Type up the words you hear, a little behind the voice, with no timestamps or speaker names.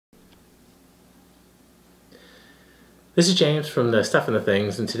This is James from the Stuff and the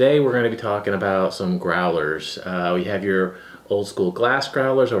Things, and today we're going to be talking about some growlers. We have your old school glass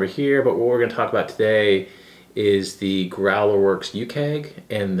growlers over here, but what we're going to talk about today is the GrowlerWerks uKeg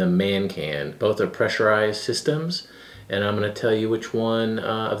and the ManCan. Both are pressurized systems, and I'm going to tell you which one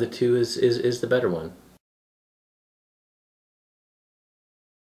of the two is the better one.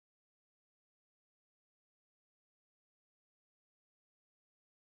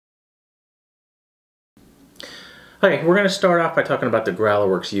 Okay, we're going to start off by talking about the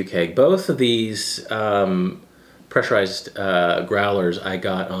GrowlerWerks uKeg. Both of these pressurized growlers I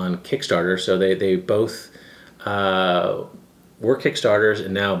got on Kickstarter, so they both were Kickstarters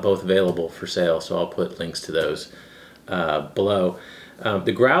and now both available for sale, so I'll put links to those below.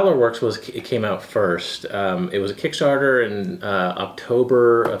 The GrowlerWerks it came out first. It was a Kickstarter in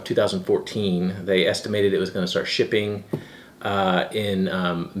October of 2014. They estimated it was going to start shipping in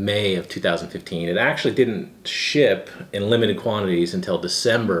May of 2015. It actually didn't ship in limited quantities until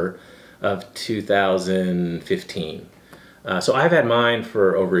December of 2015. So I've had mine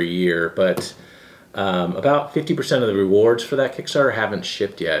for over a year, but about 50% of the rewards for that Kickstarter haven't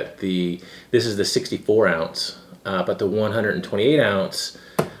shipped yet. This is the 64 ounce, but the 128 ounce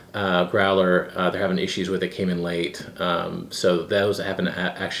growler, they're having issues with it, came in late. So those haven't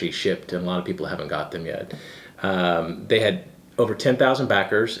actually shipped, and a lot of people haven't got them yet. They had over 10,000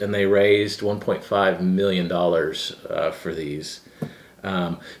 backers, and they raised $1.5 million for these.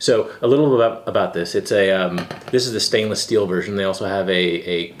 So a little bit about this. It's this is the stainless steel version. They also have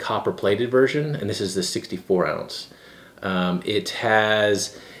a copper plated version, and this is the 64 ounce. It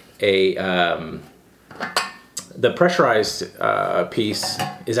has the pressurized piece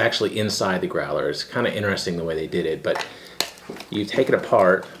is actually inside the growler. It's kind of interesting the way they did it, but you take it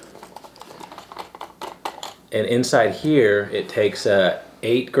apart, and inside here it takes a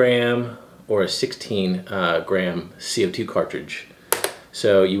 8-gram or a 16-gram CO2 cartridge.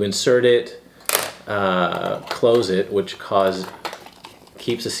 So you insert it, close it, which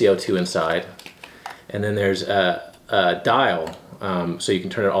keeps the CO2 inside, and then there's a dial, so you can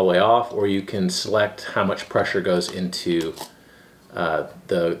turn it all the way off, or you can select how much pressure goes into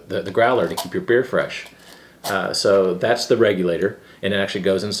the growler to keep your beer fresh. So that's the regulator, and it actually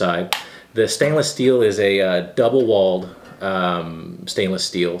goes inside. The stainless steel is a double-walled stainless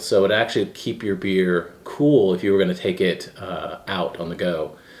steel, so it actually keep your beer cool if you were going to take it out on the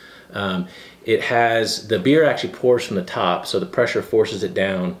go. It has, the beer actually pours from the top, so the pressure forces it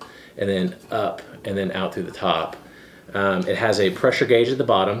down and then up and then out through the top. It has a pressure gauge at the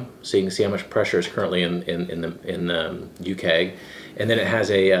bottom, so you can see how much pressure is currently in the uKeg, and then it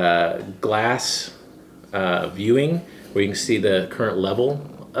has a glass viewing where you can see the current level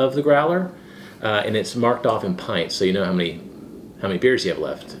of the growler, and it's marked off in pints, so you know how many beers you have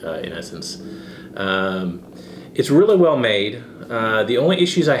left, in essence. It's really well made. The only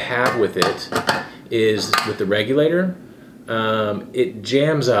issues I have with it is with the regulator. It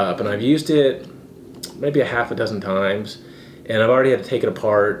jams up, and I've used it maybe a half a dozen times, and I've already had to take it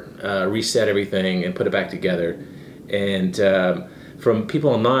apart, reset everything, and put it back together. And from people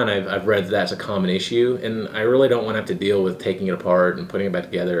online, I've read that's a common issue, and I really don't want to have to deal with taking it apart and putting it back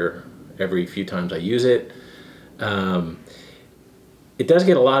together every few times I use it. It does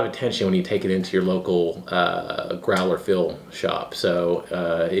get a lot of attention when you take it into your local growler fill shop. So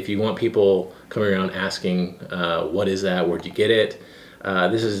if you want people coming around asking, what is that, where'd you get it?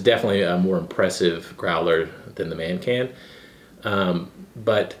 This is definitely a more impressive growler than the ManCan.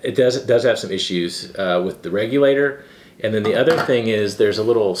 But it does have some issues with the regulator. And then the other thing is there's a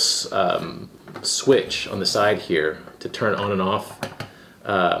little switch on the side here to turn on and off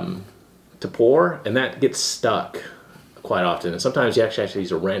to pour, and that gets stuck quite often. And sometimes you actually have to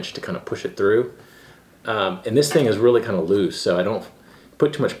use a wrench to kind of push it through. And this thing is really kind of loose, so I don't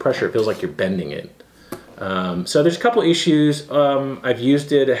put too much pressure. It feels like you're bending it. So there's a couple issues. I've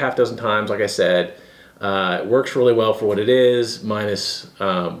used it a half dozen times, like I said. It works really well for what it is, minus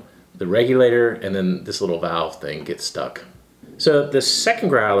the regulator, and then this little valve thing gets stuck. So the second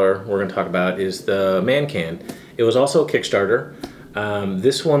growler we're going to talk about is the ManCan. It was also a Kickstarter.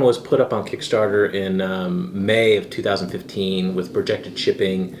 This one was put up on Kickstarter in May of 2015 with projected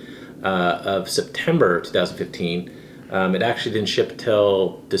shipping of September 2015. It actually didn't ship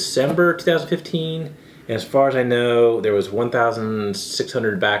until December 2015. And as far as I know, there was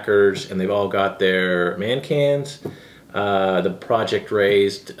 1,600 backers, and they've all got their ManCans. The project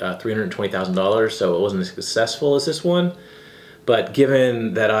raised $320,000, so it wasn't as successful as this one. But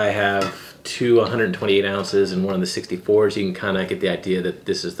given that I have two 128 ounces and one of the 64s, you can kind of get the idea that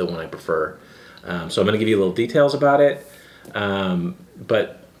this is the one I prefer. So I'm going to give you little details about it,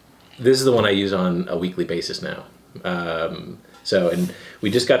 but this is the one I use on a weekly basis now. And we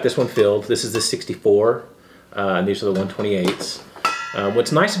just got this one filled. This is the 64, and these are the 128s.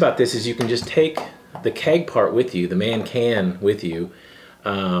 What's nice about this is you can just take the keg part with you, the ManCan with you,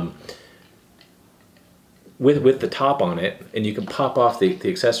 with the top on it, and you can pop off the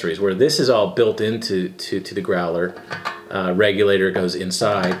accessories, where this is all built into the growler. Regulator goes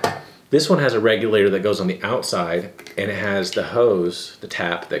inside. This one has a regulator that goes on the outside, and it has the hose, the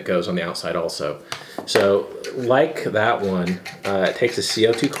tap, that goes on the outside also. So like that one, it takes a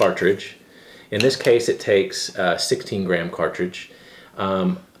CO2 cartridge. In this case, it takes a 16 gram cartridge.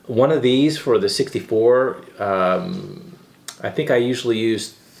 One of these for the 64, I think I usually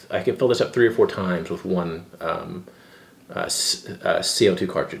use, I can fill this up 3 or 4 times with one CO2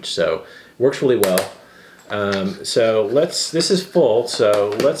 cartridge. So works really well. So this is full, so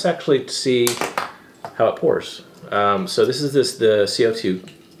let's actually see how it pours. So this is the CO2.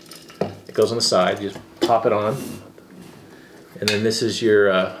 It goes on the side, you just pop it on. And then this is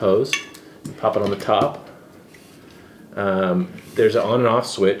your hose. You pop it on the top. There's an on and off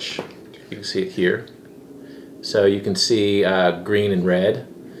switch. You can see it here. So you can see green and red.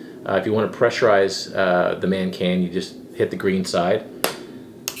 If you want to pressurize the ManCan, you just hit the green side,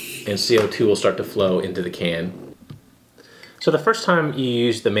 and CO2 will start to flow into the can. So the first time you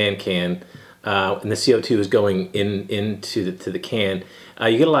use the ManCan, and the CO2 is going into the can,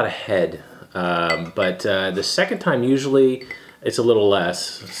 you get a lot of head. But the second time, usually it's a little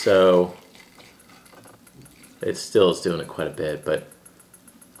less. So it still is doing it quite a bit, but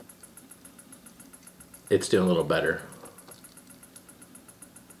it's doing a little better.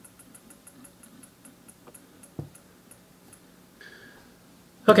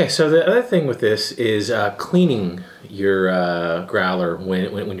 Okay, so the other thing with this is cleaning your growler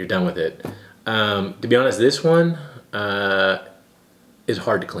when you're done with it. To be honest, this one is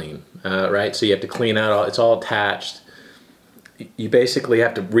hard to clean, right? So you have to clean out all, it's all attached. You basically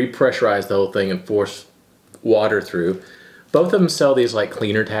have to repressurize the whole thing and force water through. Both of them sell these like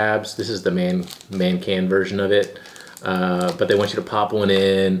cleaner tabs. This is the ManCan version of it, but they want you to pop one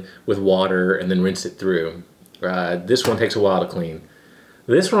in with water and then rinse it through. This one takes a while to clean.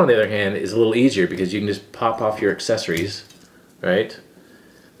 This one, on the other hand, is a little easier because you can just pop off your accessories, right?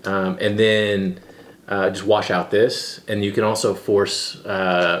 And then just wash out this, and you can also force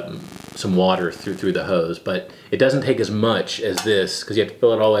some water through the hose, but it doesn't take as much as this because you have to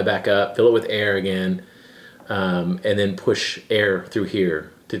fill it all the way back up, fill it with air again, and then push air through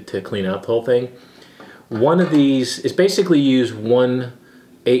here to clean out the whole thing. One of these is basically use one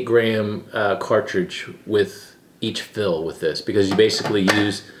 8 gram cartridge with each fill with this, because you basically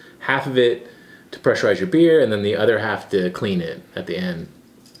use half of it to pressurize your beer and then the other half to clean it at the end.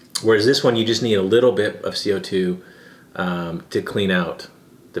 Whereas this one, you just need a little bit of CO2 to clean out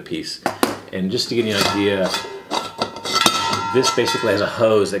the piece. And just to give you an idea, this basically has a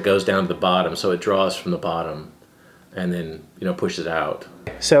hose that goes down to the bottom, so it draws from the bottom and then pushes out.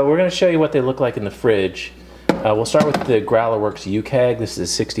 So we're going to show you what they look like in the fridge. We'll start with the GrowlerWerks uKeg. This is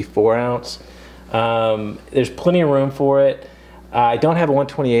a 64 ounce. There's plenty of room for it. I don't have a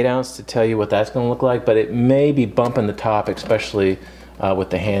 128 ounce to tell you what that's going to look like, but it may be bumping the top, especially with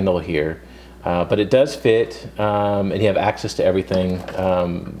the handle here. But it does fit, and you have access to everything,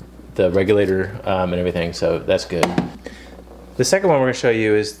 the regulator and everything, so that's good. The second one we're going to show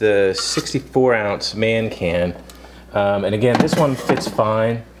you is the 64 ounce ManCan. And again, this one fits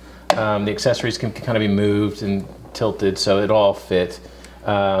fine. The accessories can kind of be moved and tilted, so it all fits.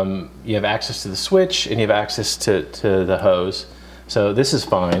 You have access to the switch and you have access to the hose, so this is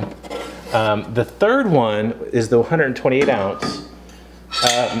fine. The third one is the 128 ounce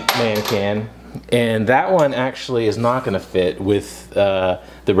ManCan, and that one actually is not going to fit with the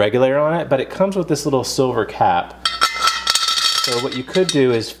regulator on it, but it comes with this little silver cap. So what you could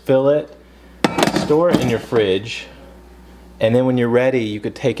do is fill it, store it in your fridge, and then when you're ready you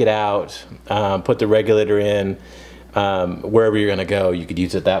could take it out, put the regulator in, wherever you're going to go, you could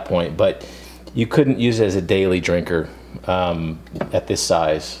use it at that point, but you couldn't use it as a daily drinker at this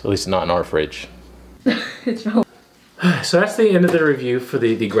size, at least not in our fridge. So that's the end of the review for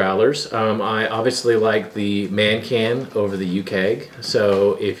the growlers. I obviously like the ManCan over the uKeg,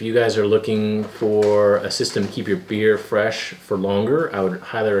 so if you guys are looking for a system to keep your beer fresh for longer, I would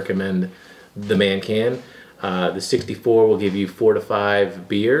highly recommend the ManCan. The 64 will give you 4 to 5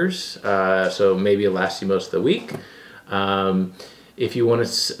 beers, so maybe it'll last you most of the week. If you want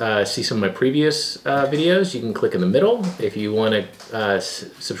to see some of my previous videos, you can click in the middle. If you want to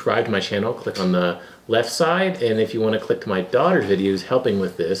subscribe to my channel, click on the left side. And if you want to click to my daughter's videos helping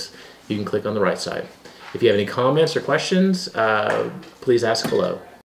with this, you can click on the right side. If you have any comments or questions, please ask below.